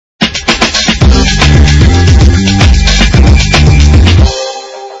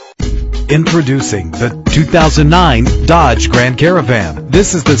Introducing the 2009 Dodge Grand Caravan.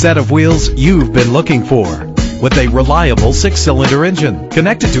 This is the set of wheels you've been looking for. With a reliable 6-cylinder engine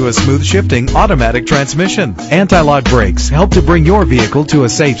connected to a smooth shifting automatic transmission. Anti-lock brakes help to bring your vehicle to a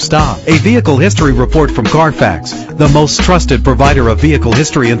safe stop. A vehicle history report from Carfax, the most trusted provider of vehicle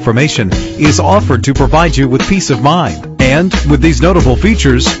history information, is offered to provide you with peace of mind. And with these notable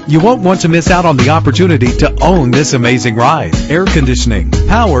features, you won't want to miss out on the opportunity to own this amazing ride. Air conditioning,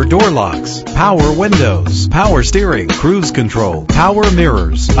 power door locks, power windows, power steering, cruise control, power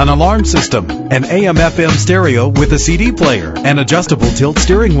mirrors, an alarm system, an AM/FM stereo with a CD player, an adjustable tilt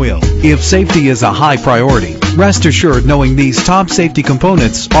steering wheel. If safety is a high priority, rest assured knowing these top safety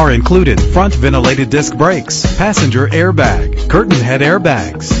components are included: front ventilated disc brakes, passenger airbag, curtain head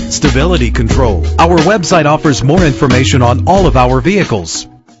airbags, stability control. Our website offers more information on all of our vehicles.